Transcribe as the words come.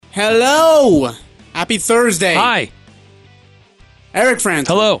Hello! Happy Thursday. Hi. Eric Francis.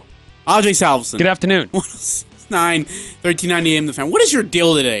 Hello. Ajay Salveson. Good afternoon. 1390 AM The Fan. What is your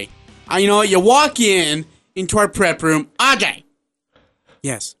deal today? You know what? You walk into our prep room. Ajay.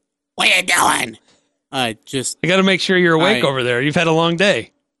 Yes. What are you doing? I got to make sure you're awake over there. You've had a long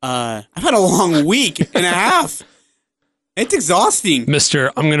day. I've had a long week and a half. It's exhausting.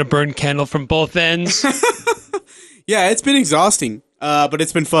 Mister, I'm going to burn candle from both ends. Yeah, it's been exhausting, but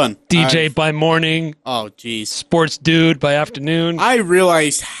it's been fun. DJ by morning. Oh, jeez. Sports dude by afternoon. I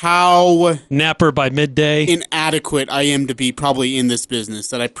realized how Napper by midday. Inadequate I am to be probably in this business,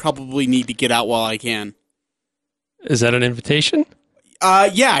 that I probably need to get out while I can. Is that an invitation?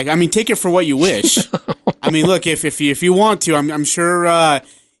 Yeah, I mean, take it for what you wish. I mean, look, if you want to, I'm sure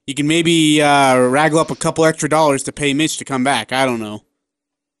you can maybe raggle up a couple extra dollars to pay Mitch to come back. I don't know.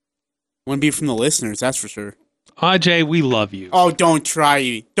 Wouldn't be from the listeners, that's for sure. Ajay, we love you. Oh, don't try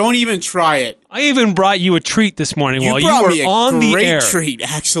it. Don't even try it. I even brought you a treat this morning while you were on the air. Great treat,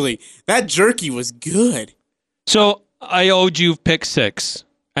 actually. That jerky was good. So I owed you pick 6,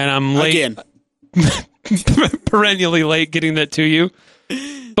 and I'm late. Again. Perennially late getting that to you.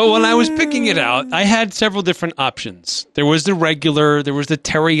 But when I was picking it out, I had several different options. There was the regular, there was the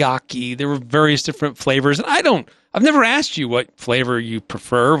teriyaki, there were various different flavors. And I've never asked you what flavor you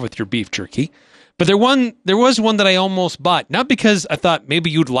prefer with your beef jerky. But there was one that I almost bought. Not because I thought maybe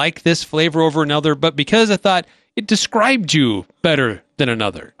you'd like this flavor over another, but because I thought it described you better than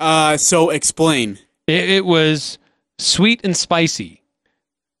another. So explain. It was sweet and spicy.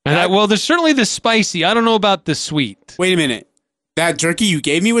 And there's certainly the spicy. I don't know about the sweet. Wait a minute. That jerky you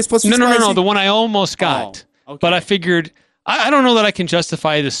gave me was supposed to be spicy? No, the one I almost got. Oh, okay. But I figured, I don't know that I can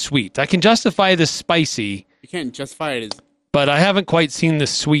justify the sweet. I can justify the spicy. You can't justify it as... But I haven't quite seen the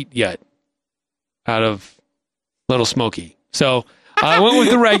sweet yet out of Little Smoky. So I went with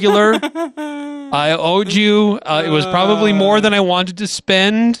the regular. I owed you. It was probably more than I wanted to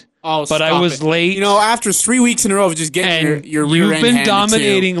spend. Oh, but I was late. You know, after 3 weeks in a row of just getting your rear end handed to you. You've been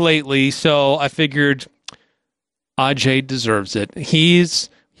dominating too. lately, so I figured Ajay deserves it. He's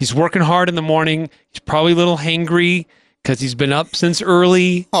working hard in the morning. He's probably a little hangry because he's been up since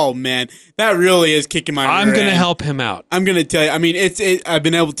early. Oh, man. That really is kicking my rear I'm going to end. help him out. I'm going to tell you. I mean, I've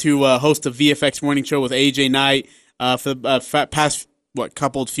been able to host a VFX morning show with AJ Knight for the past,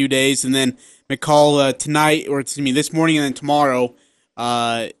 few days. And then McCall tonight, this morning and then tomorrow.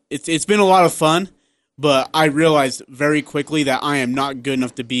 It's been a lot of fun, but I realized very quickly that I am not good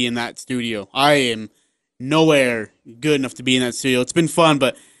enough to be in that studio. I am nowhere good enough to be in that studio. It's been fun,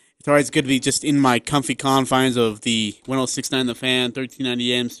 but it's always good to be just in my comfy confines of the 106.9 The Fan,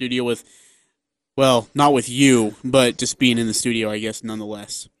 1390 AM studio with, not with you, but just being in the studio, I guess,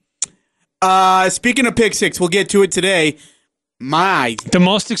 nonetheless. Speaking of Pick 6, we'll get to it today. The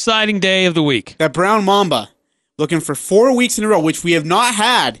most exciting day of the week. That Brown Mamba. Looking for 4 weeks in a row, which we have not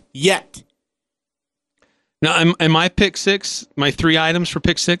had yet. Now, am I pick 6? My 3 items for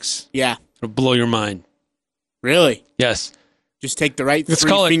pick 6? Yeah. It'll blow your mind. Really? Yes. Just take the right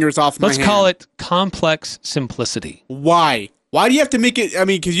fingers off my hand. Let's call it complex simplicity. Why? Why do you have to make it? I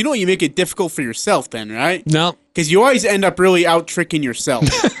mean, because you make it difficult for yourself then, right? No. Because you always end up really out-tricking yourself.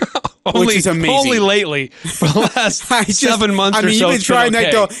 Which is amazing. Only lately, for the last 7 months or so. You've been trying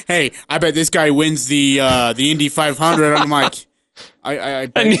that though. Hey, I bet this guy wins the Indy 500. I'm like, I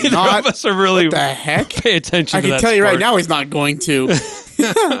bet neither not. of us are really. What the heck? Pay attention. I can tell you right now, he's not going to.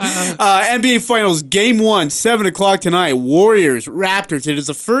 NBA Finals Game 1, 7 o'clock tonight. Warriors, Raptors. It is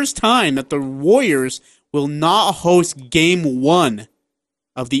the first time that the Warriors will not host Game 1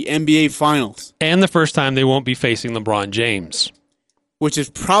 of the NBA Finals, and the first time they won't be facing LeBron James. Which is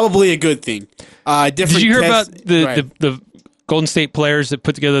probably a good thing. Did you hear about the Golden State players that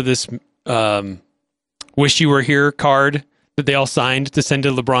put together this "Wish You Were Here" card that they all signed to send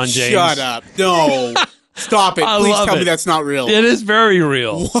to LeBron James? Shut up! No, stop it! Please tell me that's not real. It is very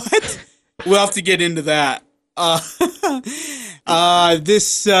real. What? We'll have to get into that.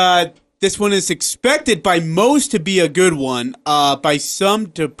 This one is expected by most to be a good one. By some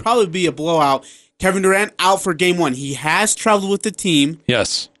to probably be a blowout. Kevin Durant out for Game 1. He has traveled with the team.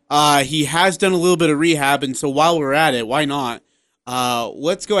 Yes. He has done a little bit of rehab, and so while we're at it, why not?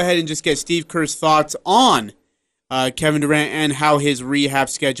 Let's go ahead and just get Steve Kerr's thoughts on Kevin Durant and how his rehab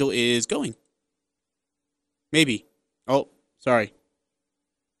schedule is going. Maybe. Oh, sorry.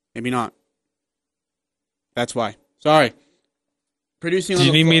 Maybe not. That's why. Sorry. Producing. Do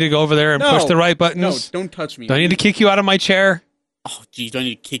you need me to go over there and push the right buttons? No, don't touch me. Do I need to kick you out of my chair? Oh, geez, do I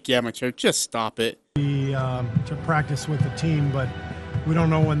need to kick you out of my chair? Just stop it. To practice with the team, but we don't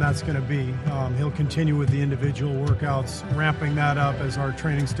know when that's going to be. He'll continue with the individual workouts, ramping that up as our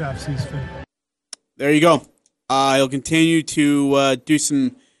training staff sees fit. There you go. He'll continue to do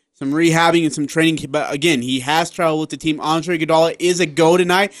some rehabbing and some training. But again, he has traveled with the team. Andre Iguodala is a go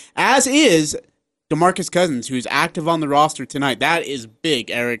tonight, as is DeMarcus Cousins, who's active on the roster tonight. That is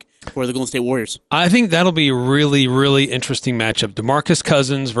big, Eric, for the Golden State Warriors. I think that'll be a really, really interesting matchup. DeMarcus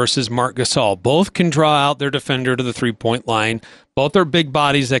Cousins versus Marc Gasol. Both can draw out their defender to the three-point line. Both are big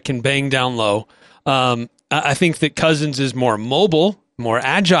bodies that can bang down low. I think that Cousins is more mobile, more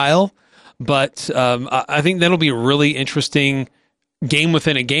agile, but I think that'll be a really interesting game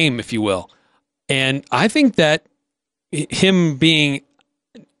within a game, if you will. And I think that him being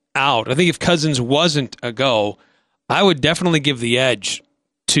out, I think if Cousins wasn't a go, I would definitely give the edge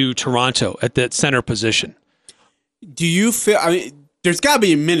to Toronto at that center position. Do you feel, I mean, there's got to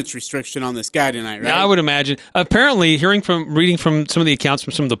be a minutes restriction on this guy tonight, right? Yeah, I would imagine. Apparently, reading from some of the accounts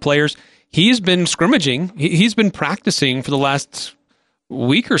from some of the players, he's been scrimmaging. He's been practicing for the last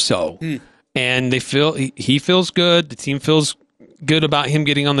week or so. And he feels good. The team feels good about him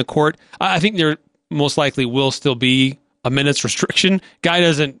getting on the court. I think there most likely will still be a minutes restriction. Guy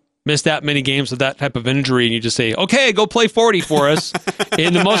doesn't miss that many games with that type of injury, and you just say, okay, go play 40 for us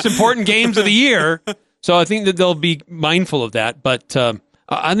in the most important games of the year. So I think that they'll be mindful of that. But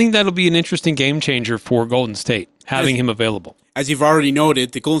I think that'll be an interesting game changer for Golden State, having him available. As you've already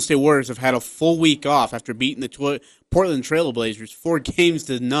noted, the Golden State Warriors have had a full week off after beating the Portland Trail Blazers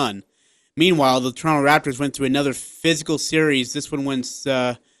 4-0. Meanwhile, the Toronto Raptors went through another physical series. This one went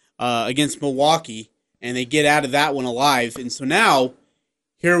against Milwaukee, and they get out of that one alive. And so now,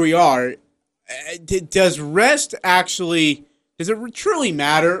 here we are. Does rest actually, does it truly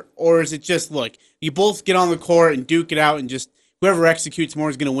matter, or is it just, look, you both get on the court and duke it out and just whoever executes more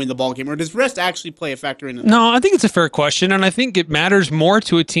is going to win the ball game, or does rest actually play a factor in it? No, I think it's a fair question, and I think it matters more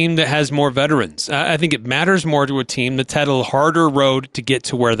to a team that has more veterans. I think it matters more to a team that's had a harder road to get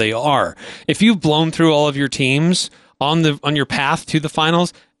to where they are. If you've blown through all of your teams on your path to the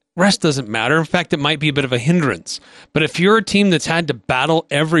finals, rest doesn't matter. In fact, it might be a bit of a hindrance. But if you're a team that's had to battle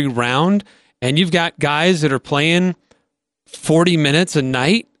every round and you've got guys that are playing 40 minutes a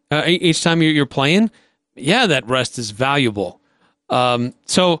night each time you're playing, yeah, that rest is valuable.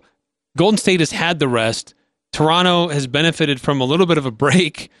 So Golden State has had the rest. Toronto has benefited from a little bit of a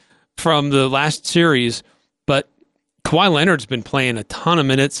break from the last series, but Kawhi Leonard's been playing a ton of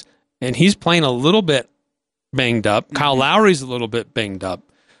minutes, and he's playing a little bit banged up. Mm-hmm. Kyle Lowry's a little bit banged up.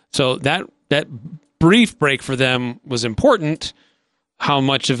 So that brief break for them was important. How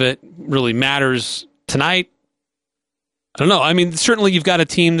much of it really matters tonight, I don't know. I mean, certainly you've got a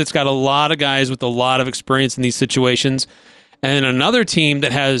team that's got a lot of guys with a lot of experience in these situations, and another team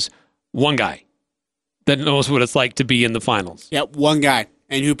that has one guy that knows what it's like to be in the finals. Yep, one guy,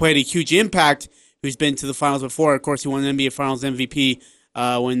 and who played a huge impact, who's been to the finals before. Of course, he won the NBA Finals MVP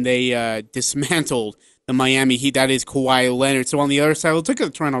when they dismantled the Miami Heat. That is Kawhi Leonard. So on the other side, let's look at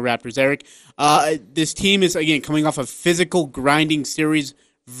the Toronto Raptors, Eric. This team is, again, coming off a physical grinding series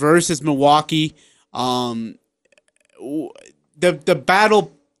versus Milwaukee. The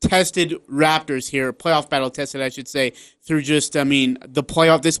battle-tested Raptors here, playoff battle-tested, I should say, through just, this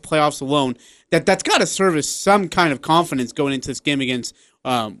playoffs alone, that's got to serve as some kind of confidence going into this game against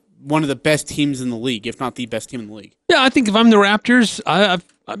one of the best teams in the league, if not the best team in the league. Yeah, I think if I'm the Raptors,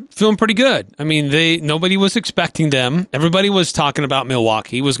 I'm feeling pretty good. I mean, nobody was expecting them. Everybody was talking about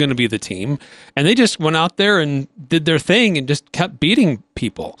Milwaukee was going to be the team, and they just went out there and did their thing and just kept beating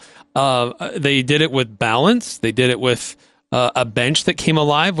people. They did it with balance. They did it with a bench that came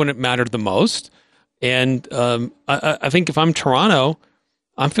alive when it mattered the most. And I think if I'm Toronto,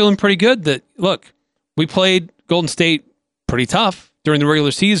 I'm feeling pretty good that, look, we played Golden State pretty tough during the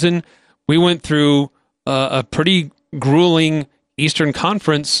regular season. We went through a pretty grueling Eastern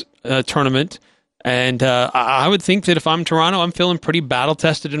Conference tournament, and I would think that if I'm Toronto, I'm feeling pretty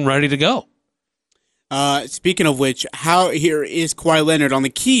battle-tested and ready to go. Speaking of which, here is Kawhi Leonard on the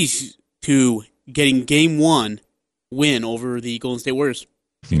keys to getting Game 1 win over the Golden State Warriors?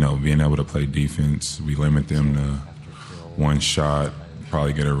 Being able to play defense, we limit them to one shot,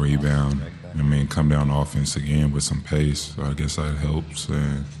 probably get a rebound. Come down offense again with some pace. So I guess that helps.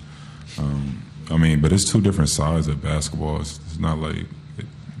 And but it's two different sides of basketball. It's not like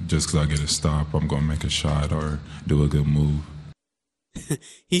just because I get a stop, I'm going to make a shot or do a good move.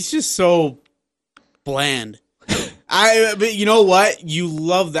 He's just so bland. But you know what? You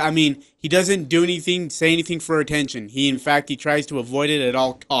love that. He doesn't do anything, say anything for attention. He tries to avoid it at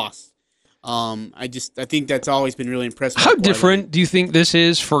all costs. I think that's always been really impressive. How different do you think this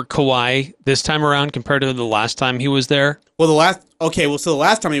is for Kawhi this time around compared to the last time he was there? Well, the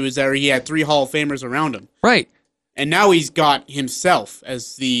last time he was there, he had 3 Hall of Famers around him. Right. And now he's got himself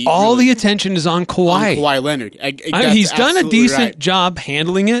as the... All the attention is on Kawhi. On Kawhi Leonard. He's done a decent job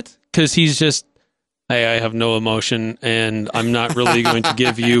handling it because he's just, hey, I have no emotion and I'm not really going to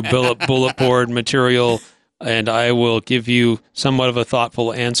give you bullet board material and I will give you somewhat of a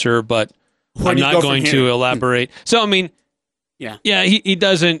thoughtful answer, but I'm not going to elaborate. So, I mean, yeah, he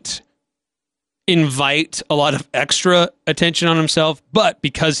doesn't invite a lot of extra attention on himself, but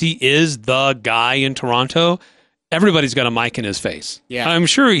because he is the guy in Toronto, everybody's got a mic in his face. Yeah. I'm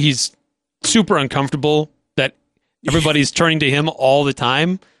sure he's super uncomfortable that everybody's turning to him all the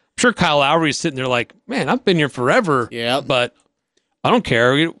time. I'm sure Kyle Lowry's sitting there like, man, I've been here forever, but I don't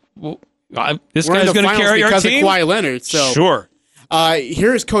care. This guy's going to carry our team. Because of Kawhi Leonard. So. Sure.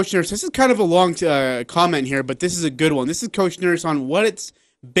 Here's Coach Nurse. This is kind of a long comment here, but this is a good one. This is Coach Nurse on what it's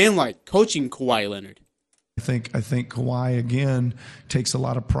been like coaching Kawhi Leonard. I think Kawhi, again, takes a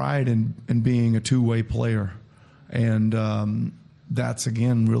lot of pride in being a two-way player. And that's,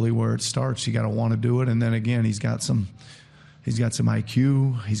 again, really where it starts. You got to want to do it. And then, again, he's got some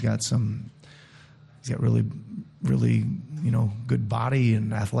IQ. He's got really, really, good body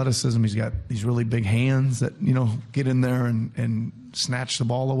and athleticism. He's got these really big hands that, get in there and snatch the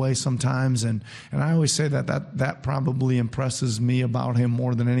ball away sometimes. And I always say that probably impresses me about him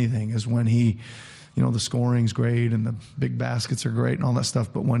more than anything is when he, the scoring's great and the big baskets are great and all that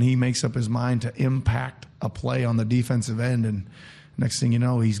stuff. But when he makes up his mind to impact a play on the defensive end and next thing you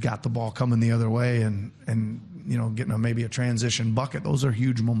know, he's got the ball coming the other way and getting maybe a transition bucket. Those are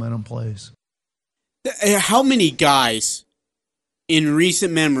huge momentum plays. How many guys in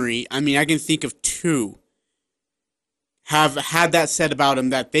recent memory, I can think of 2, have had that said about him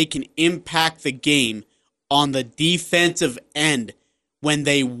that they can impact the game on the defensive end when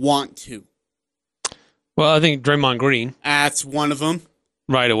they want to? Well, I think Draymond Green. That's one of them.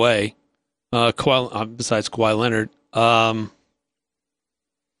 Right away. Besides Kawhi Leonard.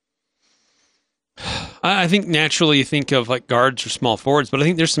 I think naturally you think of like guards or small forwards, but I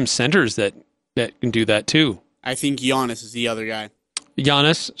think there's some centers that can do that too. I think Giannis is the other guy.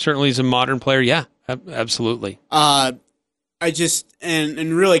 Giannis certainly is a modern player. Yeah, absolutely. I just, and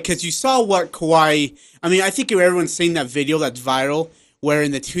really, because you saw what Kawhi, I think everyone's seen that video that's viral where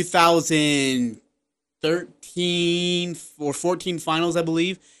in the 2013 or 14 finals, I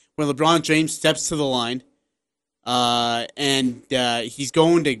believe, where LeBron James steps to the line and he's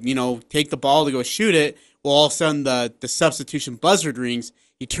going to, take the ball to go shoot it. Well, all of a sudden the substitution buzzer rings.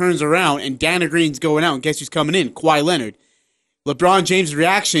 He turns around and Danny Green's going out, and guess who's coming in? Kawhi Leonard. LeBron James'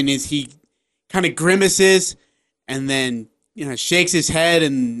 reaction is he kind of grimaces and then shakes his head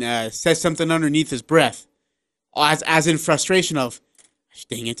and says something underneath his breath, as in frustration of,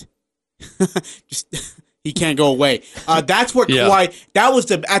 dang it, just he can't go away. That's what Kawhi. That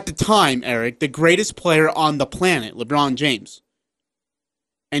was at the time, Eric, the greatest player on the planet, LeBron James,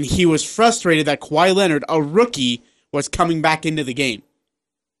 and he was frustrated that Kawhi Leonard, a rookie, was coming back into the game.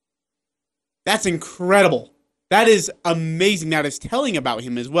 That's incredible. That is amazing. That is telling about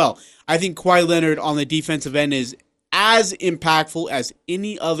him as well. I think Kawhi Leonard on the defensive end is as impactful as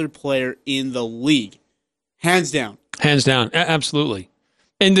any other player in the league. Hands down. Hands down. Absolutely.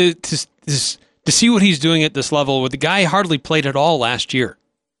 And to see what he's doing at this level with the guy hardly played at all last year.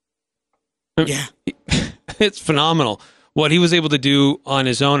 Yeah. It's phenomenal what he was able to do on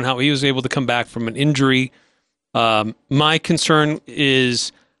his own, how he was able to come back from an injury. My concern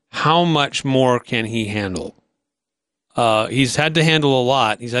is how much more can he handle? He's had to handle a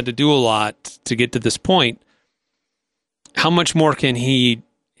lot. He's had to do a lot to get to this point. How much more can he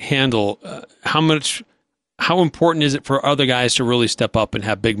handle? How important is it for other guys to really step up and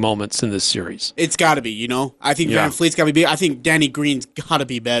have big moments in this series? It's got to be, I think Van Fleet's got to be. I think Danny Green's got to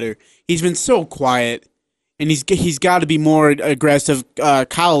be better. He's been so quiet, and he's got to be more aggressive.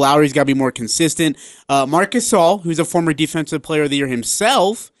 Kyle Lowry's got to be more consistent. Marc Gasol, who's a former Defensive Player of the Year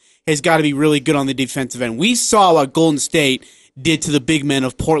himself, has got to be really good on the defensive end. We saw what Golden State did to the big men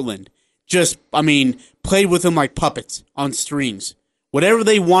of Portland. Played with them like puppets on strings. Whatever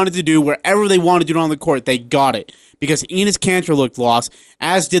they wanted to do, wherever they wanted to do it on the court, they got it. Because Enes Kanter looked lost,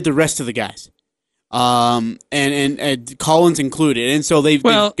 as did the rest of the guys. And Collins included. And so they've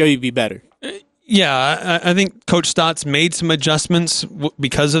got to be better. Yeah, I think Coach Stotts made some adjustments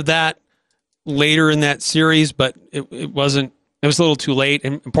because of that later in that series, but it wasn't. It was a little too late,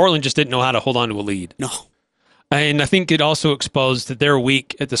 and Portland just didn't know how to hold on to a lead. No. And I think it also exposed that they're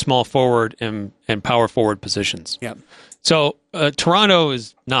weak at the small forward and power forward positions. Yeah. So Toronto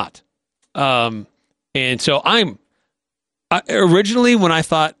is not. And so originally when I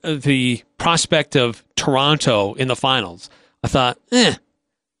thought of the prospect of Toronto in the finals, I thought, I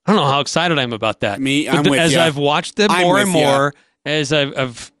don't know how excited I am about that. I'm with as ya. I've watched them more and more, as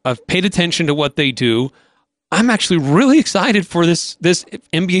I've paid attention to what they do, I'm actually really excited for this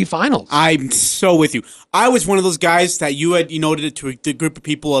NBA Finals. I'm so with you. I was one of those guys that you noted it to a group of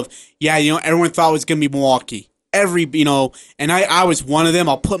people of, everyone thought it was going to be Milwaukee. And I was one of them.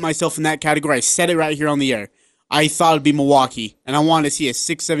 I'll put myself in that category. I said it right here on the air. I thought it'd be Milwaukee, and I wanted to see a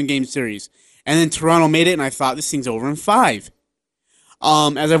 6-7 game series. And then Toronto made it, and I thought this thing's over in 5.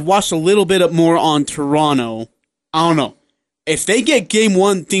 As I've watched a little bit more on Toronto, I don't know. If they get game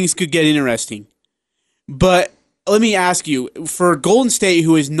 1, things could get interesting. But let me ask you, for Golden State,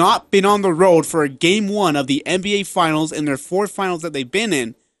 who has not been on the road for a game 1 of the NBA Finals and their 4 finals that they've been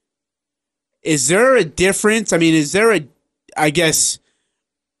in, is there a difference? I mean,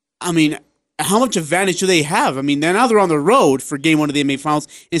 how much advantage do they have? I mean, now they're on the road for game 1 of the NBA Finals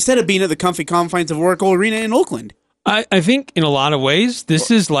instead of being at the comfy confines of Oracle Arena in Oakland. I think in a lot of ways,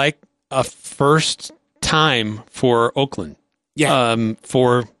 this is like a first time for Oakland. Yeah.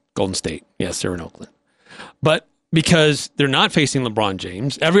 For Golden State. Yes, they're in Oakland. But because they're not facing LeBron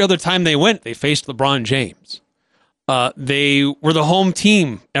James, every other time they went, they faced LeBron James. They were the home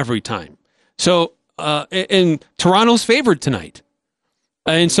team every time. So, and Toronto's favored tonight.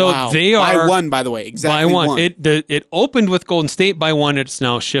 And so they are by 1, by the way, exactly by 1. 1. It opened with Golden State by 1. It's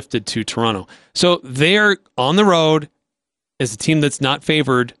now shifted to Toronto. So they're on the road as a team that's not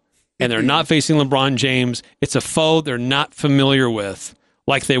favored, and they're not facing LeBron James. It's a foe they're not familiar with,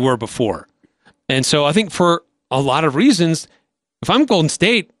 like they were before. And so I think for a lot of reasons, if I'm Golden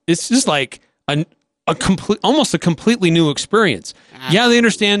State, it's just like almost a completely new experience. Yeah, they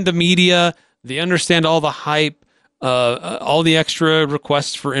understand the media, they understand all the hype. All the extra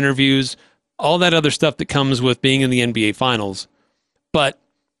requests for interviews, all that other stuff that comes with being in the NBA Finals. But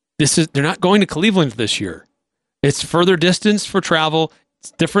they're not going to Cleveland this year. It's further distance for travel.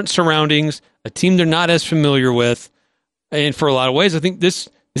 It's different surroundings, a team they're not as familiar with. And for a lot of ways, I think this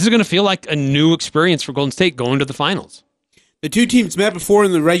is going to feel like a new experience for Golden State going to the finals. The two teams met before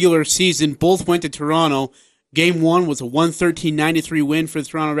in the regular season. Both went to Toronto. Game 1 was a 113-93 win for the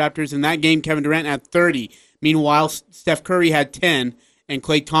Toronto Raptors. In that game, Kevin Durant had 30. Meanwhile, Steph Curry had 10, and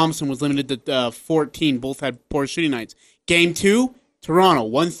Klay Thompson was limited to 14. Both had poor shooting nights. Game 2, Toronto,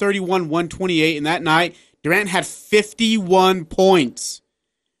 131-128, and that night, Durant had 51 points.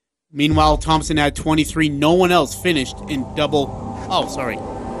 Meanwhile, Thompson had 23. No one else finished in double. Oh, sorry.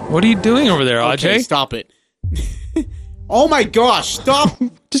 What are you doing over there, Ajay? Okay, stop it. Oh my gosh, stop.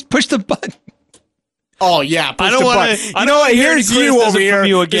 Just push the button. Oh, yeah. I don't want to. You know what? Here's you over here.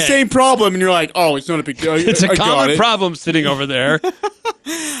 You the same problem, and you're like, oh, it's not a big deal. It's a common problem sitting over there.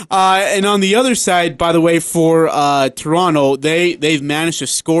 And on the other side, by the way, for Toronto, they've managed to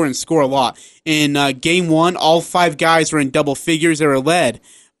score and score a lot. In Game 1, all 5 guys were in double figures. They were led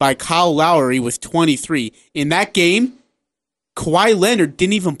by Kyle Lowry with 23. In that game, Kawhi Leonard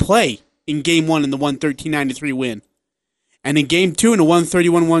didn't even play in Game 1 in the 113-93 win. And in Game 2, in the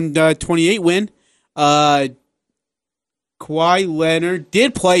 131-128 win, Kawhi Leonard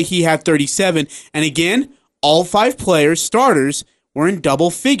did play. He had 37. And again, all 5 players, starters, were in double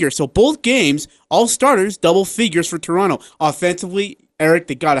figures. So both games, all starters, double figures for Toronto. Offensively, Eric,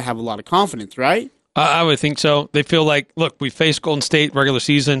 they got to have a lot of confidence, right? I would think so. They feel like, look, we faced Golden State regular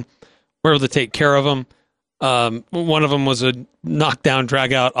season. We're able to take care of them. One of them was a knockdown,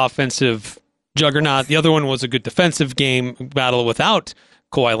 drag-out offensive juggernaut. The other one was a good defensive game battle without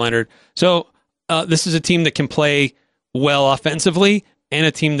Kawhi Leonard. So this is a team that can play well offensively and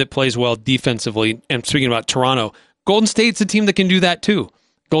a team that plays well defensively. And speaking about Toronto, Golden State's a team that can do that too.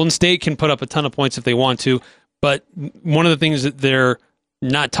 Golden State can put up a ton of points if they want to, but one of the things that they're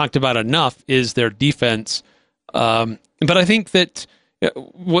not talked about enough is their defense. But I think that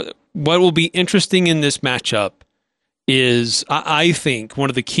what will be interesting in this matchup is, I think, one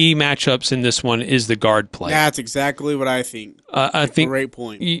of the key matchups in this one is the guard play. That's exactly what I think. I think great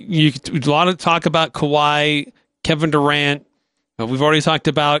point. A lot of talk about Kawhi, Kevin Durant. We've already talked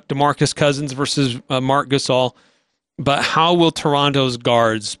about DeMarcus Cousins versus Marc Gasol. But how will Toronto's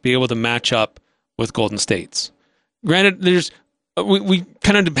guards be able to match up with Golden State's? Granted, we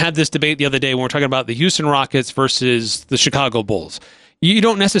kind of had this debate the other day when we were talking about the Houston Rockets versus the Chicago Bulls. You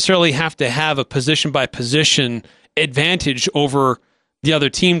don't necessarily have to have a position-by-position advantage over the other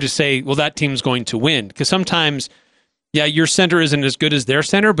team to say, well, that team's going to win. Because sometimes, your center isn't as good as their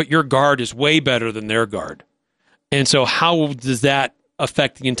center, but your guard is way better than their guard. And so how does that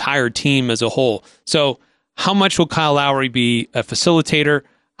affect the entire team as a whole? So how much will Kyle Lowry be a facilitator?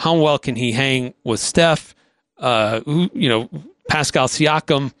 how well can he hang with Steph? Pascal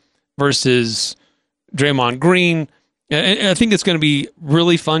Siakam versus Draymond Green. And I think it's going to be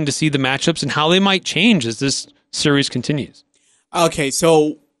really fun to see the matchups and how they might change as this series continues. Okay,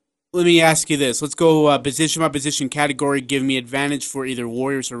 so let me ask you this. Let's go position by position category. Give me advantage for either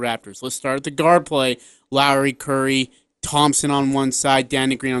Warriors or Raptors. Let's start at the guard play. Lowry, Curry, Thompson on one side,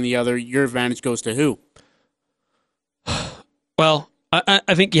 Danny Green on the other. Your advantage goes to who? Well,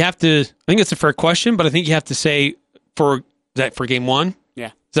 I think you have to. I think it's a fair question, but I think you have to say is that for game one? Yeah.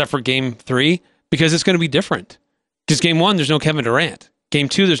 Is that for game three? Because it's going to be different. Because game one, there's no Kevin Durant. Game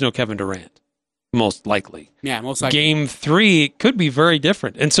two, there's no Kevin Durant. Most likely. Yeah, most likely. Game three, it could be very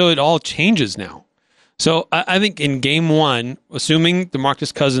different. And so it all changes now. So I think in game one, assuming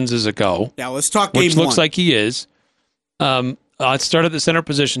DeMarcus Cousins is a go. Yeah, let's talk game which one. Looks like he is. I'd start at the center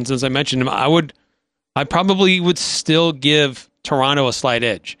position. Since I mentioned him, I probably would still give Toronto a slight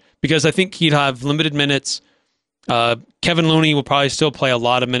edge because I think he'd have limited minutes. Kevin Looney will probably still play a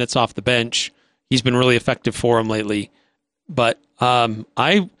lot of minutes off the bench. He's been really effective for him lately. But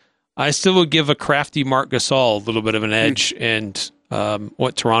I still would give a crafty Marc Gasol a little bit of an edge and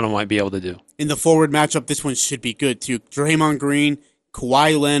what Toronto might be able to do. In the forward matchup, this one should be good too. Draymond Green,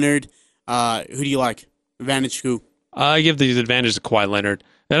 Kawhi Leonard. Who do you like? Advantage who? I give the advantage to Kawhi Leonard.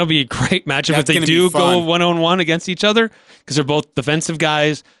 That'll be a great matchup if That's they do go one-on-one against each other because they're both defensive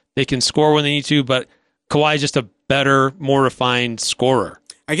guys. They can score when they need to, but Kawhi is just a better, more refined scorer.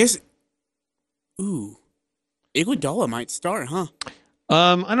 I guess. Ooh, Iguodala might start, huh?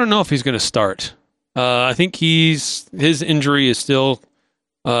 I don't know if he's going to start. I think his injury is still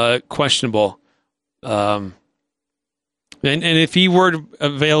questionable. And if he were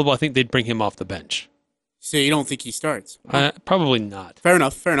available, I think they'd bring him off the bench. So you don't think he starts? Probably not. Fair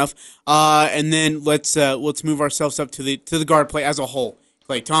enough. And then let's move ourselves up to the guard play as a whole.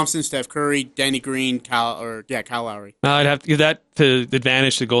 Klay Thompson, Steph Curry, Danny Green, Kyle Lowry. I'd have to give that to the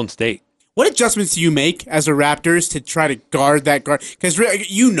advantage to Golden State. What adjustments do you make as a Raptors to try to guard that guard? Because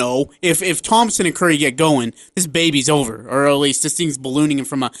if Thompson and Curry get going, this baby's over, or at least this thing's ballooning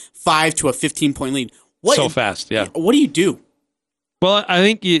from a 5 to a 15-point lead. So fast, yeah. What do you do? Well, I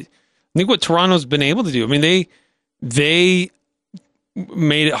think what Toronto's been able to do. I mean, they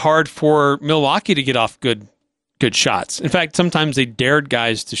made it hard for Milwaukee to get off good shots. In fact, sometimes they dared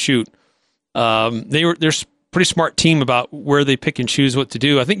guys to shoot. They're pretty smart team about where they pick and choose what to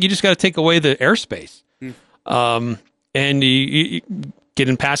do. I think you just got to take away the airspace, and you get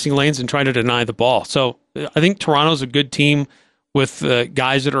in passing lanes and try to deny the ball. So I think Toronto's a good team with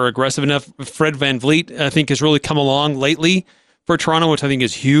guys that are aggressive enough. Fred VanVleet, I think, has really come along lately for Toronto, which I think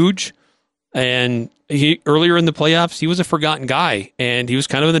is huge. And earlier in the playoffs, he was a forgotten guy, and he was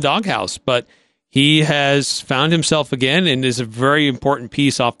kind of in the doghouse, but he has found himself again and is a very important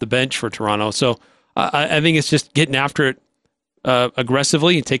piece off the bench for Toronto. So I think it's just getting after it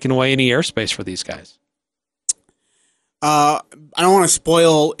aggressively and taking away any airspace for these guys. I don't want to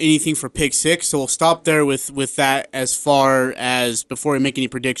spoil anything for Pick 6, so we'll stop there with that as far as before we make any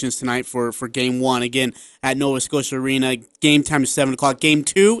predictions tonight for Game 1. Again, at Nova Scotia Arena, game time is 7 o'clock. Game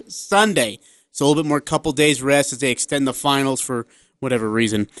 2, Sunday. So a little bit more couple days rest as they extend the finals for whatever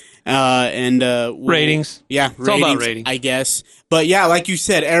reason. Ratings. Yeah, it's all about ratings, I guess. But yeah, like you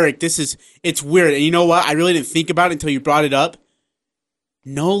said, Eric, it's weird. And you know what? I really didn't think about it until you brought it up.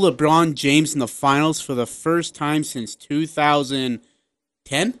 No LeBron James in the finals for the first time since 2010.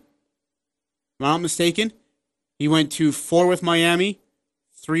 Am I not mistaken? He went to 4 with Miami,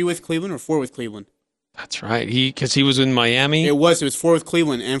 3 with Cleveland, or 4 with Cleveland. That's right. Because he was in Miami. It was 4 with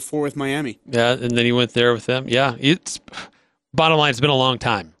Cleveland and 4 with Miami. Yeah, and then he went there with them. Yeah, bottom line, it's been a long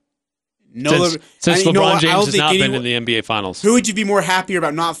time. Since LeBron James has not been in the NBA Finals. Who would you be more happier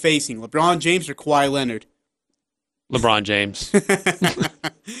about not facing, LeBron James or Kawhi Leonard? LeBron James.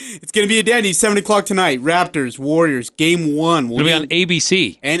 It's going to be a dandy. 7 o'clock tonight. Raptors, Warriors, Game 1. It'll be on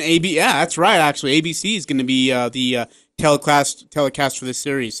ABC. And yeah, that's right, actually. ABC is going to be the telecast for this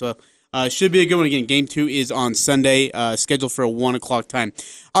series. So should be a good one again. Game 2 is on Sunday, scheduled for a 1 o'clock time.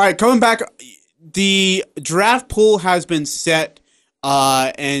 All right, coming back, the draft pool has been set,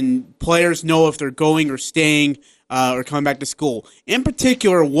 and players know if they're going or staying or coming back to school. In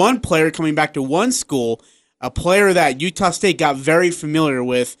particular, one player coming back to one school, a player that Utah State got very familiar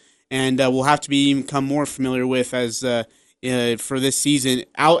with and will have to become more familiar with as for this season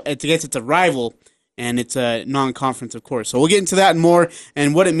out against its rival, and it's a non-conference, of course. So we'll get into that and more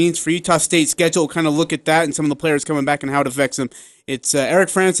and what it means for Utah State's schedule. We'll kind of look at that and some of the players coming back and how it affects them. It's Eric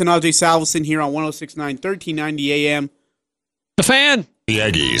Frandsen and Ajay Salveson here on 106.9, 1390 AM. The Fan. The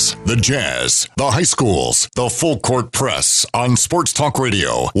Aggies, the Jazz, the high schools, the full court press on Sports Talk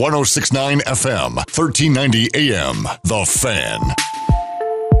Radio, 106.9 FM, 1390 AM. The Fan.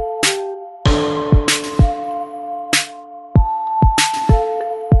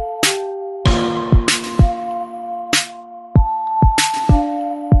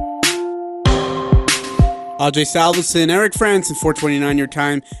 Ajay Salveson, Eric Franson, 429 your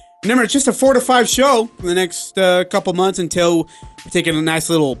time. Remember, it's just a 4 to 5 show for the next couple months until we're taking a nice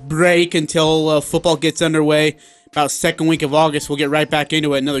little break until football gets underway. About second week of August, we'll get right back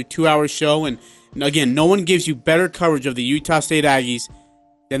into it, another 2-hour show. And again, no one gives you better coverage of the Utah State Aggies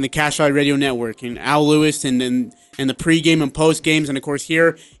than the Cash Eye Radio Network. And Al Lewis and the pregame and postgames. And, of course,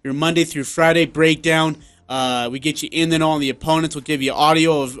 here, your Monday through Friday breakdown. We get you in and on the opponents. We'll give you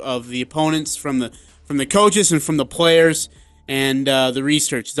audio of the opponents from the coaches and from the players. And the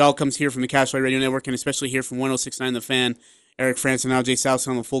research. It all comes here from the Cash Eye Radio Network, and especially here from 106.9 The Fan. Eric Franson, Ajay Salveson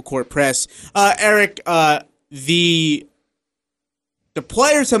on the Full Court Press. Eric, the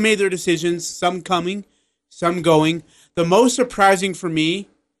players have made their decisions, some coming, some going. The most surprising for me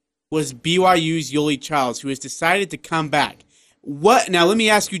was BYU's Yoeli Childs, who has decided to come back. Now, let me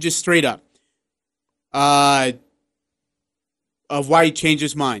ask you just straight up of why he changed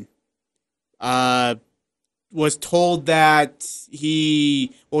his mind. Was told that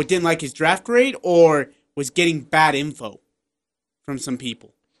he didn't like his draft grade or was getting bad info from some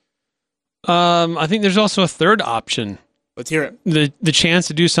people? I think there's also a third option. Let's hear it. The chance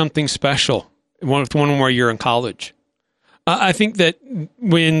to do something special one more year in college. I think that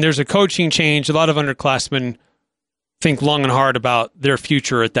when there's a coaching change, a lot of underclassmen think long and hard about their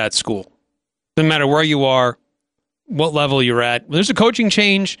future at that school. No matter where you are, what level you're at. When there's a coaching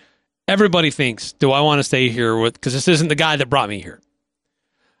change, everybody thinks, do I want to stay here because this isn't the guy that brought me here?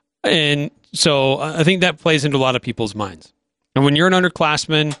 And so I think that plays into a lot of people's minds. And when you're an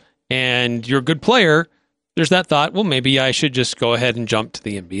underclassman and you're a good player, there's that thought, well, maybe I should just go ahead and jump to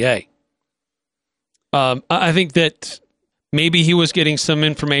the NBA. I think that maybe he was getting some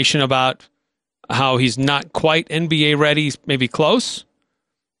information about how he's not quite NBA ready, maybe close.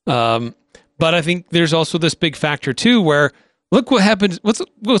 But I think there's also this big factor, too, where look what happens.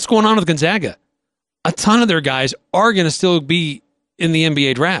 What's going on with Gonzaga? A ton of their guys are going to still be in the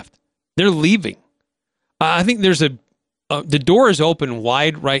NBA draft. They're leaving. I think there's the door is open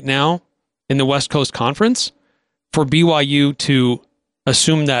wide right now in the West Coast Conference for BYU to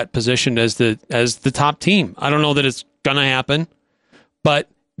assume that position as the top team. I don't know that it's going to happen, but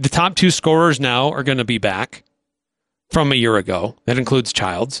the top two scorers now are going to be back from a year ago. That includes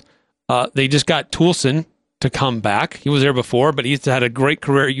Childs. They just got Toulson to come back. He was there before, but he's had a great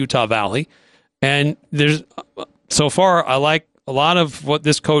career at Utah Valley. And so far, I like a lot of what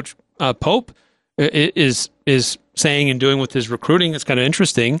this coach Pope is saying and doing with his recruiting. It's kind of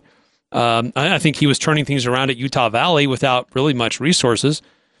interesting. I think he was turning things around at Utah Valley without really much resources.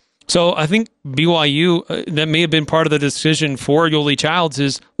 So I think BYU, that may have been part of the decision for Yoeli Childs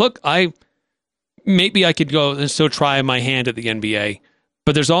is, look, maybe I could go and still try my hand at the NBA.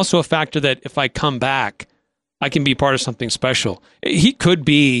 But there's also a factor that if I come back, I can be part of something special. He could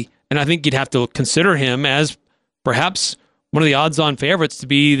be, and I think you'd have to consider him as perhaps one of the odds-on favorites to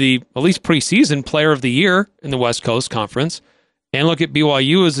be the, at least preseason, player of the year in the West Coast Conference. And look at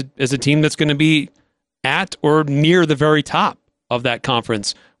BYU as a team that's going to be at or near the very top of that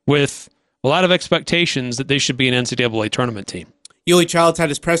conference with a lot of expectations that they should be an NCAA tournament team. Yoeli Childs had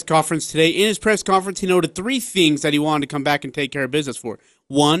his press conference today. In his press conference, he noted 3 things that he wanted to come back and take care of business for.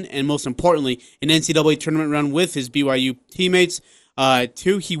 1, and most importantly, an NCAA tournament run with his BYU teammates.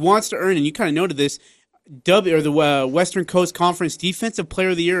 2, he wants to earn, and you kind of noted this, the Western Coast Conference Defensive Player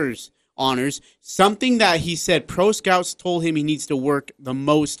of the Year honors, something that he said pro scouts told him he needs to work the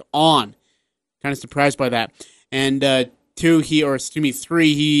most on. Kind of surprised by that. And 3,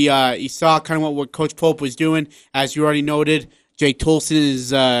 he saw kind of what Coach Pope was doing, as you already noted. Jake Toulson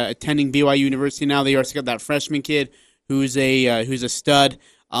is attending BYU University now. They also got that freshman kid who's a stud.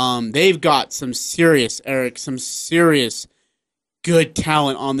 They've got some serious good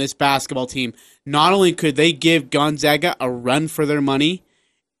talent on this basketball team. Not only could they give Gonzaga a run for their money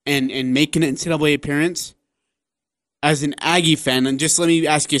and make an NCAA appearance, as an Aggie fan, and just let me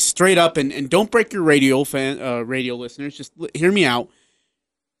ask you straight up, and don't break your radio listeners, just hear me out.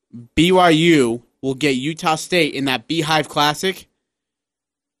 BYU will get Utah State in that Beehive Classic.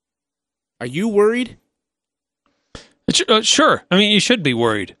 Are you worried? Sure. I mean, you should be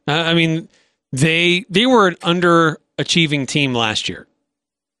worried. I mean, they were an underachieving team last year.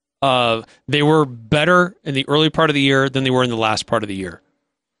 They were better in the early part of the year than they were in the last part of the year.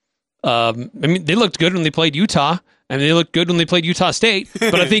 I mean, they looked good when they played Utah, I mean, they looked good when they played Utah State,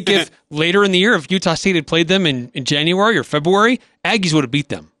 but I think if later in the year, if Utah State had played them in January or February, Aggies would have beat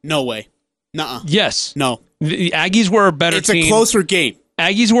them. No way. Nuh-uh. Yes. No. The Aggies were a better team. It's a closer game.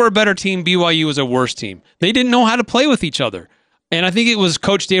 Aggies were a better team. BYU was a worse team. They didn't know how to play with each other. And I think it was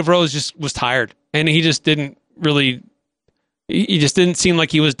Coach Dave Rose just was tired, and he just didn't really – he just didn't seem like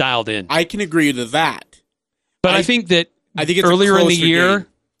he was dialed in. I can agree to that. But I think that it's earlier in the closer year game.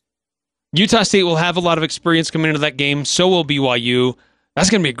 Utah State will have a lot of experience coming into that game. So will BYU. That's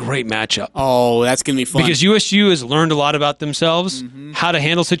going to be a great matchup. Oh, that's going to be fun. Because USU has learned a lot about themselves, how to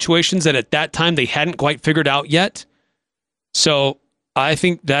handle situations that at that time they hadn't quite figured out yet. So I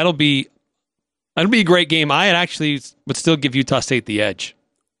think that'll be a great game. I actually would still give Utah State the edge.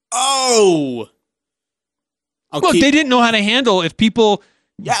 Oh! Look, they didn't know how to handle if people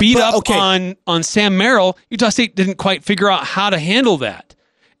beat up on Sam Merrill. Utah State didn't quite figure out how to handle that.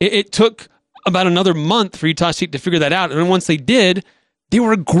 It took about another month for Utah State to figure that out. And then once they did, they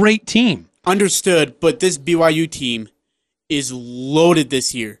were a great team. Understood, but this BYU team is loaded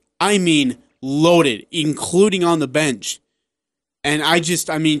this year. I mean, loaded, including on the bench. And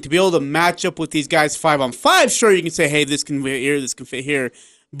to be able to match up with these guys 5-on-5, sure, you can say, hey, this can fit here, this can fit here.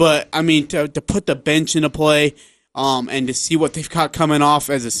 But, I mean, to put the bench into play and to see what they've got coming off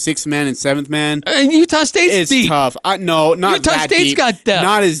as a 6th man and 7th man. And Utah State's it's deep. Tough. No, not Utah that State's deep. got depth.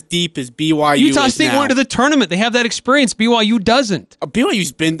 Not as deep as BYU Utah is State now. went to the tournament. They have that experience. BYU doesn't.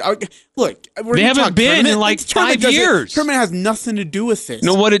 BYU's been... look, they haven't been in like 5 years. Tournament has nothing to do with this.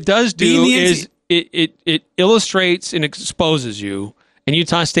 No, what it does do is it illustrates and exposes you. And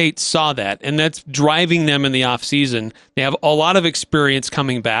Utah State saw that, and that's driving them in the offseason. They have a lot of experience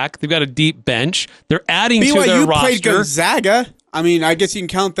coming back. They've got a deep bench. They're adding to their roster. BYU played Gonzaga. I mean, I guess you can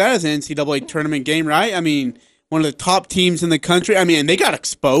count that as an NCAA tournament game, right? I mean, one of the top teams in the country. I mean, and they got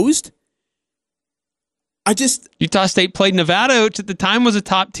exposed. Utah State played Nevada, which at the time was a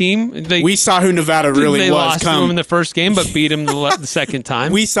top team. We saw who Nevada really was. They lost to them in the first game, but beat them the second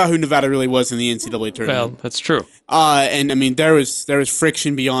time. We saw who Nevada really was in the NCAA tournament. Well, that's true. And I mean, there was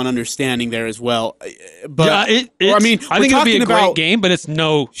friction beyond understanding there as well. But I think it'll be a great game, but it's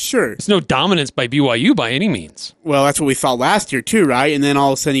no dominance by BYU by any means. Well, that's what we thought last year too, right? And then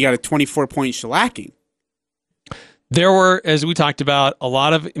all of a sudden, you got a 24-point shellacking. There were, as we talked about, a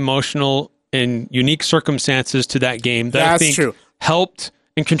lot of emotional and unique circumstances to that game that I think helped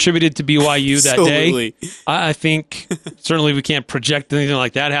and contributed to BYU that day. I think certainly we can't project anything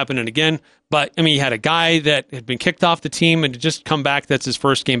like that happening again. But, I mean, you had a guy that had been kicked off the team and just come back. That's his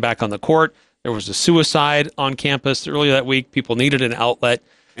first game back on the court. There was a suicide on campus earlier that week. People needed an outlet.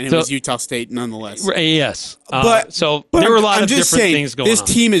 And it was Utah State nonetheless. Yes. But there were a lot of different things going on. This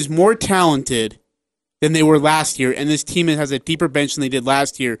team is more talented than they were last year, and this team has a deeper bench than they did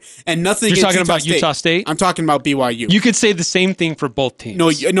last year. And nothing. You're talking about Utah State? I'm talking about BYU. You could say the same thing for both teams.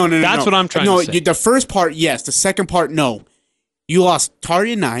 No. That's what I'm trying to say. The first part, yes. The second part, no. You lost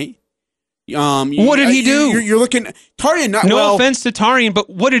Tarian Knight. What did he do? You're looking Tarian Knight. No offense to Tarian, but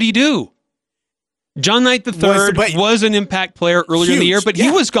what did he do? John Knight III was an impact player earlier in the year, but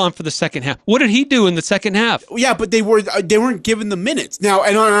he was gone for the second half. What did he do in the second half? Yeah, but they weren't given the minutes. Now,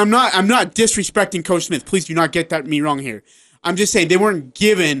 and I'm not disrespecting Coach Smith. Please do not get me wrong here. I'm just saying they weren't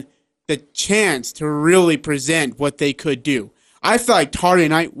given the chance to really present what they could do. I feel like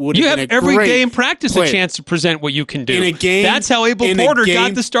Tarian Knight would have been a great every day in practice player. A chance to present what you can do. In a game, that's how Abel Porter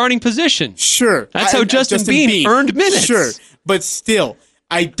got the starting position. Sure. That's how Justin Bean earned minutes. Sure. But still,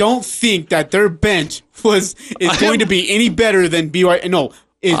 I don't think that their bench is going to be any better than BYU. No,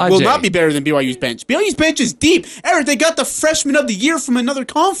 it will not be better than BYU's bench. BYU's bench is deep. Eric, they got the freshman of the year from another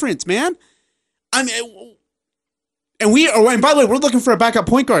conference, man. I mean, and by the way, we're looking for a backup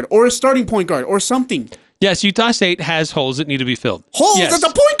point guard or a starting point guard or something. Yes, Utah State has holes that need to be filled. Holes at the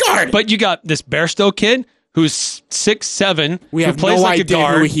point guard. But you got this Bairstow kid who's 6'7", we have who plays no like idea a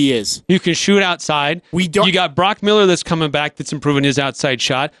guard. Who he is. You can shoot outside. You got Brock Miller that's coming back that's improving his outside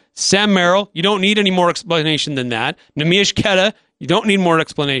shot. Sam Merrill, you don't need any more explanation than that. Namish Keta, you don't need more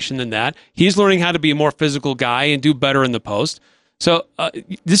explanation than that. He's learning how to be a more physical guy and do better in the post. So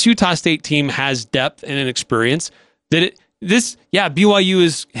this Utah State team has depth and an experience.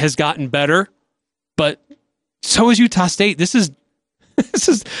 BYU has gotten better, but so is Utah State. This is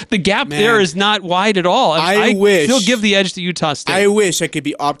the gap there is not wide at all. I wish still give the edge to Utah State. I wish I could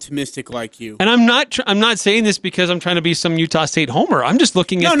be optimistic like you. And I'm not saying this because I'm trying to be some Utah State homer. I'm just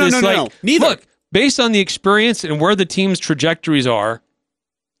looking at this Neither. Look, based on the experience and where the team's trajectories are,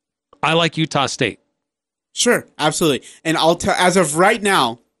 I like Utah State. Sure, absolutely. And I'll tell as of right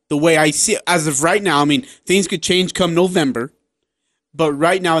now, the way I see it, as of right now, I mean, things could change come November, but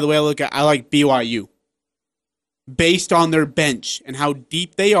right now, the way I look at it, I like BYU. based on their bench and how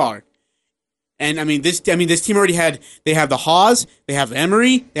deep they are. And this team already they have the Haws, they have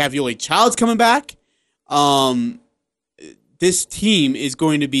Emery, they have Yoeli Childs coming back. This team is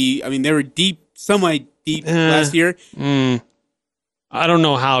going to be, they were semi-deep last year. I don't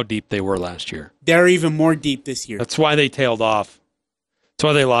know how deep they were last year. They're even more deep this year. That's why they tailed off. That's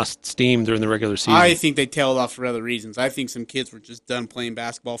why they lost steam during the regular season. I think they tailed off for other reasons. I think some kids were just done playing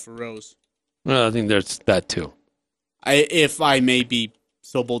basketball for Rose. Well, I think there's that too. If I may be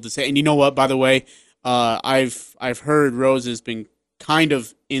so bold to say. And you know what, by the way, I've heard Rose has been kind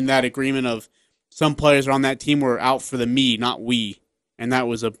of in that agreement of some players on that team were out for the me, not we. And that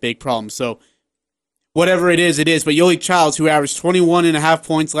was a big problem. So whatever it is, it is. But Yoeli Childs, who averaged 21.5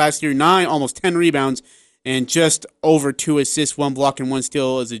 points last year, almost 10 rebounds, and just over 2 assists, 1 block, and 1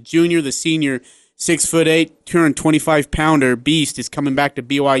 steal as a junior. The senior, 6'8", 225-pounder beast is coming back to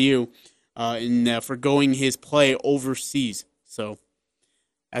BYU for going his play overseas. So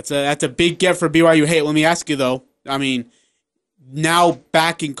that's a big get for BYU. Hey, let me ask you though. Now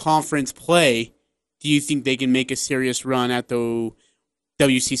back in conference play, do you think they can make a serious run at the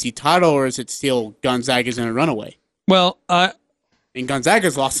WCC title, or is it still Gonzaga's in a runaway? Well, and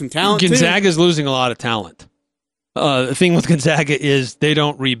Gonzaga's lost some talent. Gonzaga's losing a lot of talent. The thing with Gonzaga is they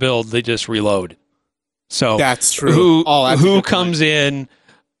don't rebuild; they just reload. So that's true. Who comes in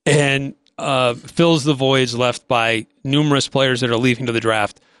and fills the voids left by numerous players that are leaving to the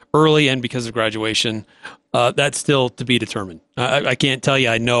draft early and because of graduation? That's still to be determined. I can't tell you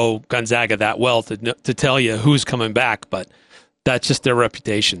I know Gonzaga that well to tell you who's coming back, but that's just their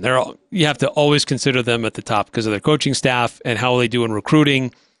reputation. You have to always consider them at the top because of their coaching staff and how they do in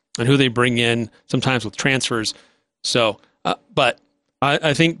recruiting and who they bring in, sometimes with transfers. So, but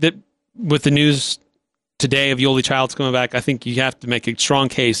I think that with the news today of Yoeli Childs coming back, I think you have to make a strong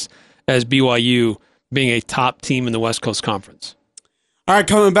case as BYU being a top team in the West Coast Conference. All right,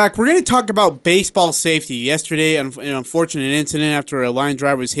 coming back, we're going to talk about baseball safety. Yesterday, an unfortunate incident after a line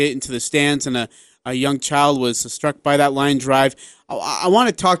drive was hit into the stands and a young child was struck by that line drive. I want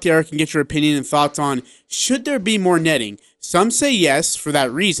to talk to Eric and get your opinion and thoughts on, should there be more netting? Some say yes for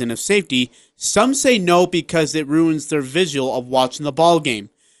that reason of safety. Some say no because it ruins their visual of watching the ball game.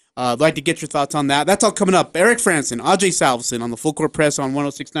 I'd like to get your thoughts on that. That's all coming up. Eric Frandsen, Ajay Salveson on the Full Court Press on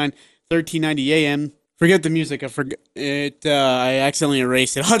 106.9, 1390 AM. Forget the music. I forget it. I accidentally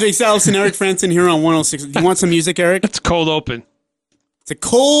erased it. Ajay Salveson, Eric Frandsen here on 106. Do you want some music, Eric? It's cold open. It's a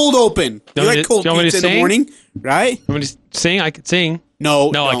cold open. You like cold pizza in the morning, right? You want me to sing? I could sing. No,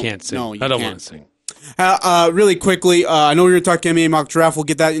 I can't sing. No, I don't want to sing. Really quickly, I know we were talking MMA mock draft. We'll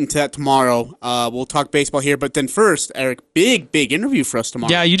get that into that tomorrow. We'll talk baseball here, but then first, Eric, big interview for us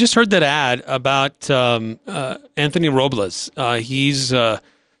tomorrow. Yeah, you just heard that ad about Anthony Robles. He's a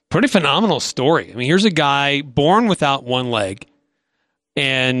pretty phenomenal story. Here's a guy born without one leg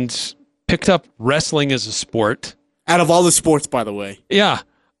and picked up wrestling as a sport. Out of all the sports, by the way. Yeah,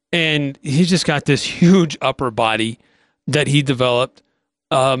 and he's just got this huge upper body that he developed.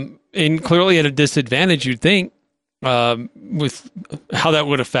 And clearly at a disadvantage, you'd think, with how that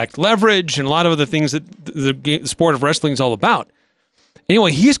would affect leverage and a lot of other things that the sport of wrestling is all about.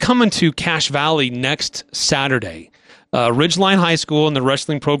 Anyway, he's coming to Cache Valley next Saturday. Ridgeline High School and the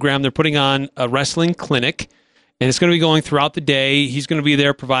wrestling program, they're putting on a wrestling clinic, and it's going to be going throughout the day. He's going to be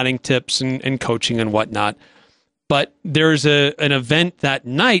there providing tips and coaching and whatnot. But there's an event that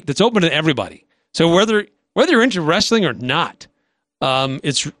night that's open to everybody. So whether you're into wrestling or not,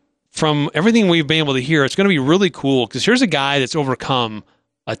 it's from everything we've been able to hear, it's going to be really cool because here's a guy that's overcome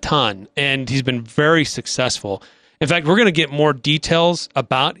a ton, and he's been very successful. In fact, we're going to get more details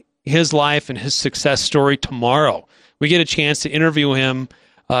about his life and his success story tomorrow. We get a chance to interview him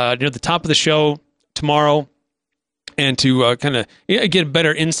near the top of the show tomorrow and to kind of get a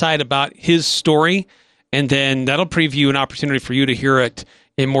better insight about his story, and then that'll preview an opportunity for you to hear it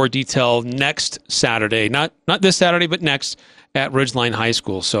in more detail next Saturday. Not this Saturday, but next at Ridgeline High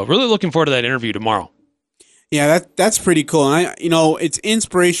School. So really looking forward to that interview tomorrow. Yeah, that's pretty cool. And it's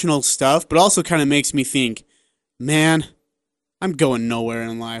inspirational stuff, but also kind of makes me think, man, I'm going nowhere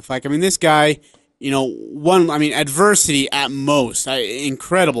in life. This guy, adversity at most,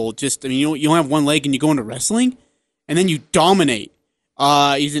 incredible. Just, you don't have one leg and you go into wrestling, and then you dominate.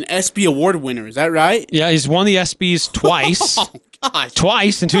 He's an ESPY award winner. Is that right? Yeah, he's won the ESPYs twice. Oh, gosh.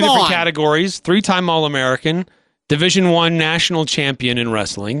 Twice in two different categories. 3-time All-American. Division I national champion in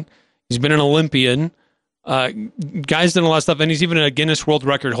wrestling. He's been an Olympian. Guy's done a lot of stuff, and he's even a Guinness World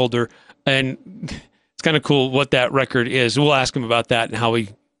Record holder. And it's kind of cool what that record is. We'll ask him about that and how he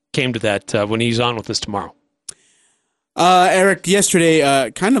came to that when he's on with us tomorrow. Eric,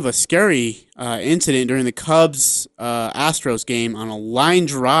 yesterday, kind of a scary incident during the Cubs Astros game on a line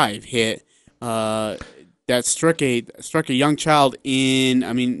drive hit that struck a young child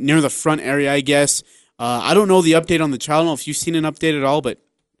near the front area, I guess. I don't know the update on the child. I don't know if you've seen an update at all, but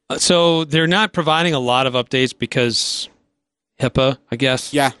So they're not providing a lot of updates because HIPAA, I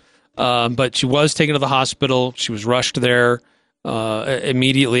guess. yeah. But she was taken to the hospital. She was rushed there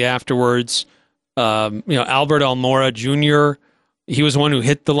immediately afterwards. Albert Almora Jr., he was the one who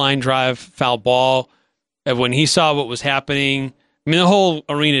hit the line drive foul ball. And when he saw what was happening, the whole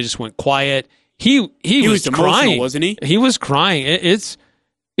arena just went quiet. He was crying, wasn't he? He was crying.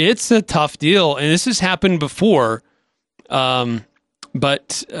 It's a tough deal, and this has happened before. When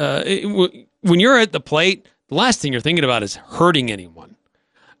you're at the plate, the last thing you're thinking about is hurting anyone.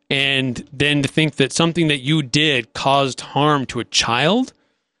 And then to think that something that you did caused harm to a child,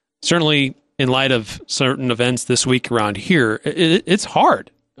 certainly in light of certain events this week around here, it's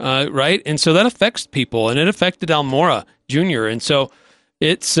hard, right? And so that affects people, and it affected Almora Jr. And so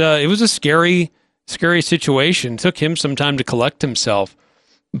it was a scary situation. It took him some time to collect himself,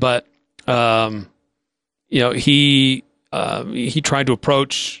 but he tried to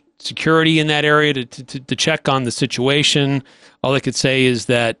approach security in that area to check on the situation. All I could say is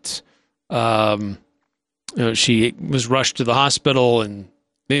that she was rushed to the hospital, and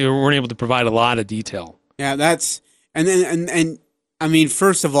they weren't able to provide a lot of detail. Yeah,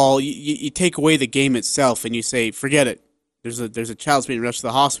 first of all, you take away the game itself and you say, forget it. There's a child being rushed to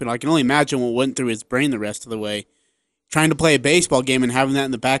the hospital. I can only imagine what went through his brain the rest of the way, trying to play a baseball game and having that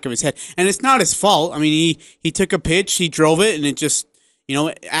in the back of his head. And it's not his fault. He took a pitch, he drove it, and it just,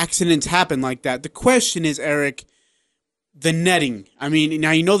 accidents happen like that. The question is, Eric, the netting. Now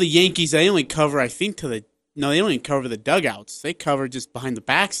the Yankees, they only cover, they don't even cover the dugouts. They cover just behind the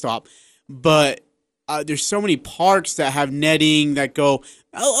backstop. But there's so many parks that have netting that go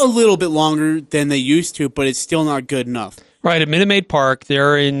a little bit longer than they used to, but it's still not good enough. Right, at Minute Maid Park,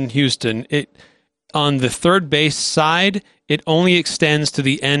 there in Houston, on the third base side, it only extends to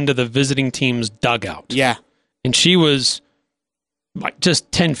the end of the visiting team's dugout. Yeah. And she was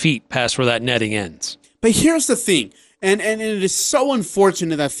just 10 feet past where that netting ends. But here's the thing, and it is so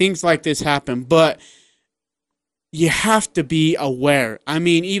unfortunate that things like this happen, but you have to be aware.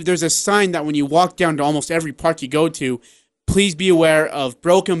 There's a sign that when you walk down to almost every park you go to, please be aware of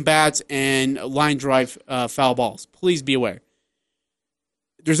broken bats and line drive foul balls. Please be aware.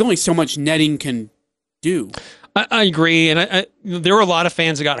 There's only so much netting can do. I agree, and there were a lot of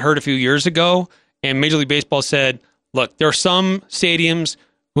fans that got hurt a few years ago, and Major League Baseball said, look, there are some stadiums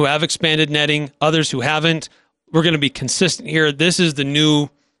who have expanded netting, others who haven't. We're going to be consistent here. This is the new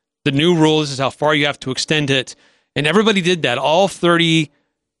rule. This is how far you have to extend it. And everybody did that. All 30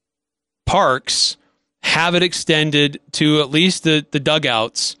 parks have it extended to at least the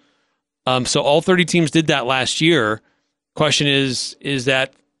dugouts. So all 30 teams did that last year. Question is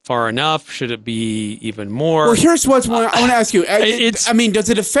that far enough? Should it be even more? Well, here's what I want to ask you. Does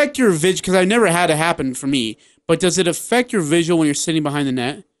it affect your vision? Because I've never had it happen for me. But does it affect your visual when you're sitting behind the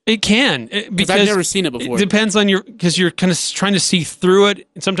net? It can. Because I've never seen it before. It depends on because you're kind of trying to see through it.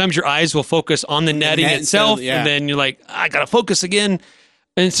 And sometimes your eyes will focus on the netting itself. And then you're like, I got to focus again.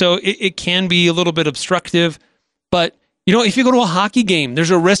 And so it can be a little bit obstructive. But, if you go to a hockey game,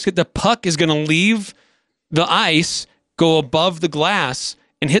 there's a risk that the puck is going to leave the ice, go above the glass,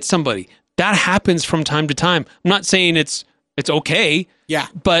 and hit somebody. That happens from time to time. I'm not saying it's okay. Yeah.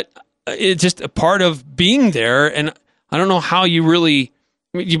 But it's just a part of being there. And I don't know how you really...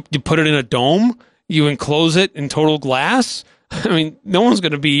 You put it in a dome, you enclose it in total glass. No one's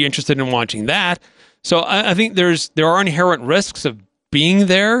going to be interested in watching that. So I think there are inherent risks of being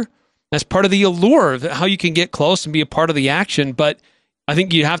there. That's part of the allure of how you can get close and be a part of the action. But I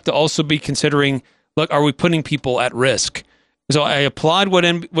think you have to also be considering, look, are we putting people at risk? So I applaud what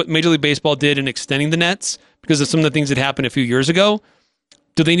Major League Baseball did in extending the nets because of some of the things that happened a few years ago.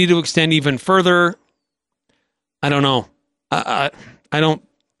 Do they need to extend even further? I don't know.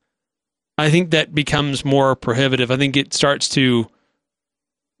 I think that becomes more prohibitive. I think it starts to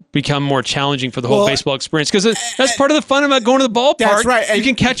become more challenging for the whole baseball experience because that's part of the fun about going to the ballpark. That's right. You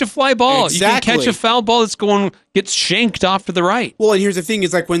can catch a fly ball. Exactly. You can catch a foul ball that's gets shanked off to the right. Well, and here's the thing: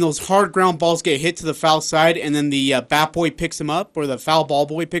 is like when those hard ground balls get hit to the foul side, and then the bat boy picks him up, or the foul ball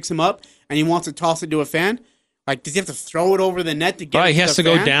boy picks him up, and he wants to toss it to a fan. Like, does he have to throw it over the net to get it? Right, he has to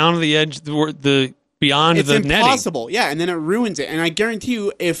go down to the edge, beyond the netting. It's impossible, yeah, and then it ruins it. And I guarantee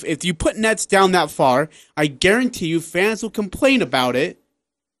you, if you put nets down that far, I guarantee you fans will complain about it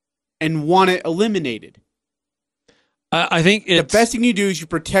and want it eliminated. I think the best thing you do is you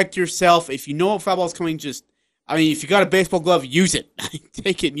protect yourself. If you know a foul ball is coming, just I mean, if you got a baseball glove, use it.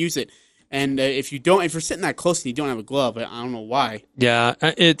 Take it and use it. And if you're sitting that close and you don't have a glove, I don't know why. Yeah,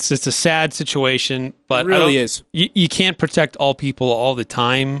 it's a sad situation, but It really is. You can't protect all people all the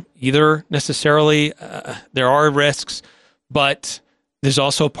time either, necessarily. There are risks, but there's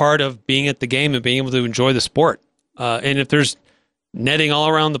also part of being at the game and being able to enjoy the sport. And if there's netting all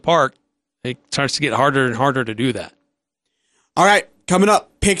around the park, it starts to get harder and harder to do that. All right, coming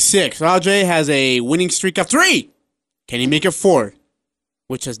up, pick 6. Ajay has a winning streak of 3. Can he make it 4?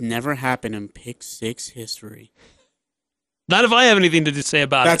 Which has never happened in pick 6 history. Not if I have anything to say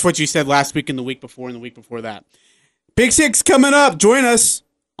about it. That's what you said last week and the week before and the week before that. Pick 6 coming up. Join us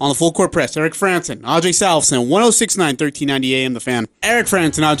on the Full Court Press. Eric Frandsen, Ajay Salvesen, 106.9, 1390 AM, The Fan. Eric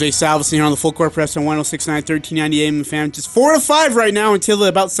Frandsen, Ajay Salvesen here on the Full Court Press on 106.9, 1390 AM, The Fan. Just 4 to 5 right now until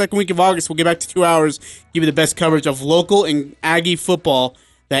about the second week of August. We'll get back to 2 hours, give you the best coverage of local and Aggie football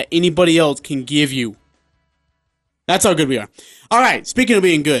that anybody else can give you. That's how good we are. All right, speaking of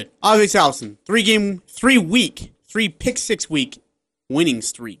being good, Ajay Salvesen, 3 pick 6 week winning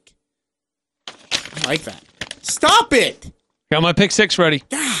streak. I like that. Stop it! Got my pick 6 ready.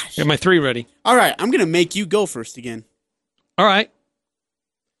 Gosh. Got my 3 ready. All right, I'm going to make you go first again. All right.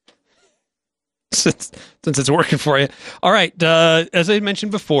 Since it's working for you. All right, as I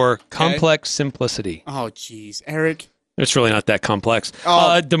mentioned before, complex simplicity. Oh, jeez. Eric. It's really not that complex.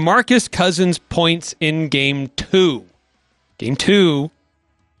 Oh. DeMarcus Cousins points in game 2. Game 2,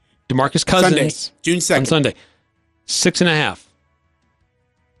 DeMarcus Cousins. Sunday, June 2nd. On Sunday. 6.5.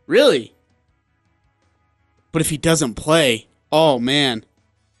 Really? But if he doesn't play, oh, man.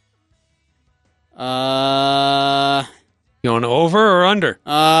 You want over or under?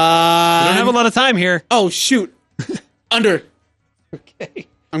 We don't have a lot of time here. Oh, shoot. Under. Okay.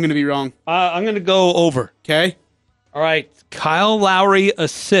 I'm going to be wrong. I'm going to go over. Okay? All right. Kyle Lowry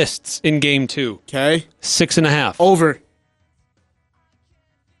assists in game 2. Okay. 6.5. Over.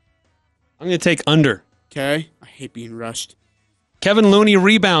 I'm going to take under. Okay. I hate being rushed. Kevin Looney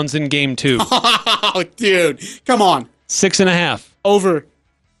rebounds in game 2. Oh, dude. Come on. 6.5. Over.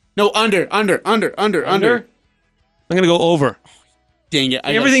 No, under. I'm going to go over. Dang it.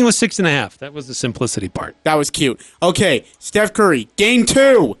 Everything was 6.5. That was the simplicity part. That was cute. Okay. Steph Curry, game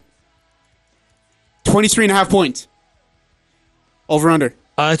 2. 23.5 points. Over, under.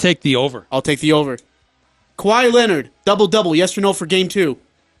 I take the over. I'll take the over. Kawhi Leonard, double-double, yes or no for game 2?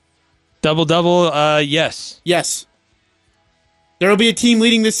 Double-double, yes. Yes. There will be a team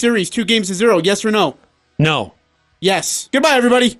leading this series 2-0, yes or no? No. Yes. Goodbye, everybody.